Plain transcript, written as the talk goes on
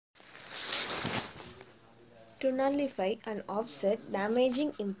To nullify and offset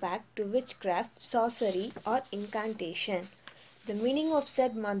damaging impact to witchcraft, sorcery or incantation. The meaning of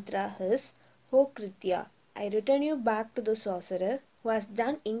said mantra is, O Kritya, I return you back to the sorcerer who has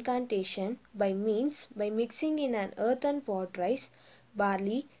done incantation by mixing in an earthen pot rice,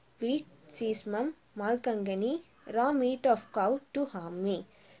 barley, wheat, sesamum, malkangani, raw meat of cow to harm me.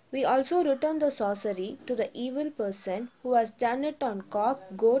 We also return the sorcery to the evil person who has done it on cock,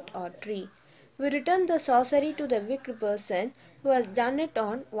 goat or tree. We return the sorcery to the wicked person who has done it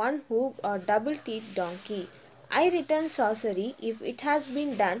on one hook or double-teeth donkey. I return sorcery if it has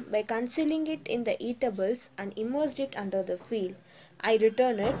been done by concealing it in the eatables and immersed it under the field. I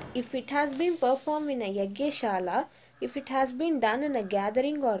return it if it has been performed in a yajna-shala. If it has been done in a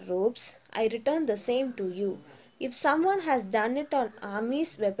gathering or robes, I return the same to you. If someone has done it on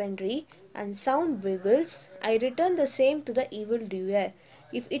army's weaponry and sound bugles, I return the same to the evildoer.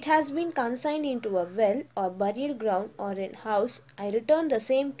 If it has been consigned into a well or burial ground or in house, I return the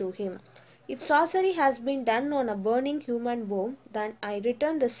same to him. If sorcery has been done on a burning human bone, then I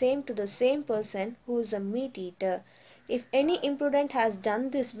return the same to the same person who is a meat eater. If any imprudent has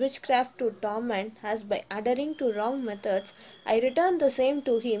done this witchcraft to torment us by adhering to wrong methods, I return the same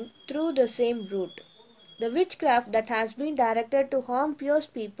to him through the same route. The witchcraft that has been directed to harm pious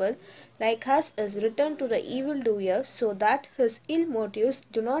people like us is returned to the evildoer so that his ill motives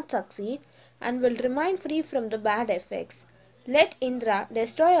do not succeed and will remain free from the bad effects. Let Indra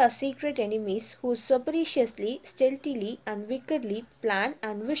destroy our secret enemies who surreptitiously, stealthily and wickedly plan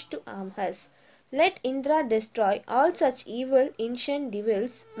and wish to harm us. Let Indra destroy all such evil ancient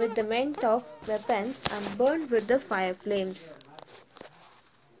devils with the might of weapons and burn with the fire flames.